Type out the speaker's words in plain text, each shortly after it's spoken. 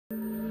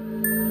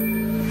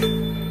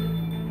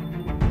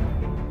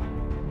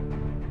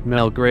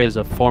Mel Gray is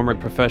a former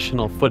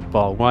professional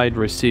football wide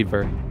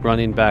receiver,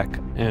 running back,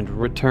 and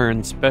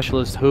return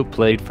specialist who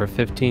played for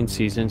 15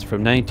 seasons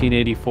from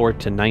 1984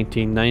 to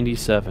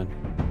 1997.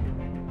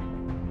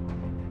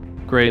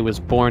 Gray was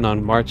born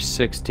on March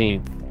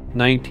 16,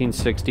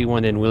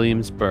 1961 in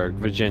Williamsburg,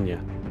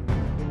 Virginia.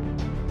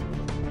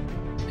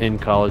 In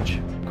college,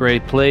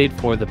 Gray played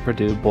for the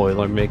Purdue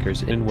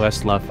Boilermakers in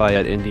West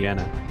Lafayette,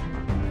 Indiana.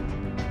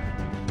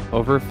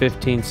 Over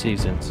 15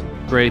 seasons,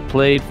 Gray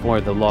played for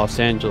the Los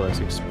Angeles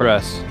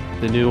Express,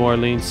 the New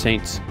Orleans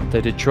Saints,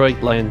 the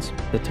Detroit Lions,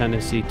 the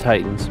Tennessee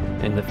Titans,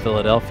 and the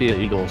Philadelphia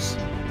Eagles.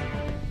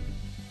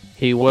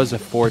 He was a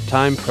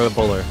four-time Pro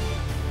Bowler.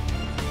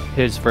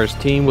 His first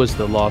team was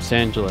the Los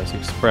Angeles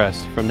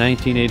Express from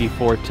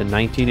 1984 to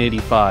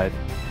 1985.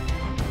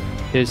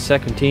 His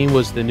second team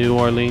was the New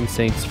Orleans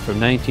Saints from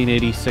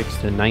 1986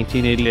 to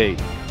 1988.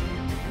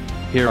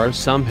 Here are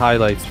some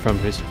highlights from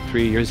his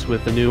 3 years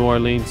with the New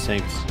Orleans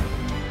Saints.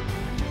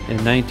 In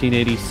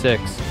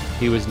 1986,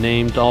 he was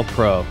named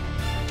All-Pro.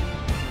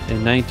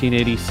 In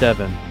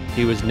 1987,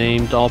 he was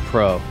named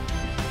All-Pro.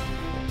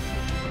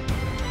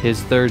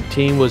 His third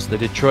team was the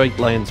Detroit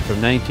Lions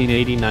from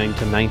 1989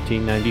 to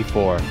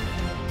 1994.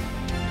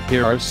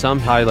 Here are some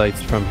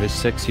highlights from his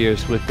 6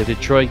 years with the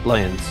Detroit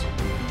Lions.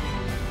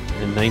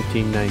 In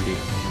 1990,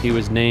 he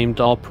was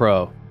named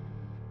All-Pro.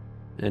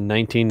 In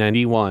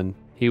 1991,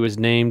 he was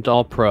named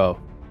All-Pro.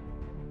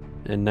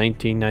 In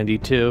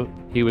 1992,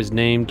 he was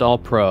named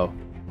All-Pro.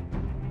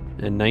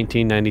 In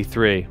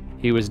 1993,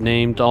 he was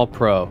named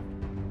All-Pro.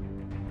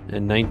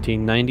 In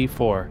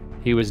 1994,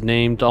 he was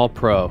named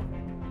All-Pro.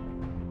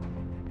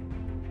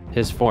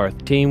 His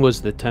fourth team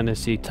was the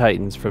Tennessee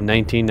Titans from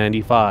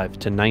 1995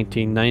 to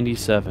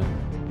 1997.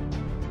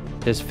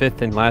 His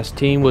fifth and last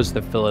team was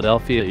the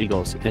Philadelphia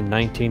Eagles in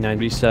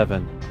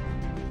 1997.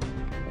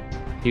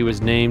 He was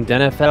named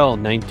NFL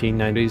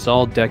 1990's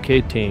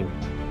All-Decade Team.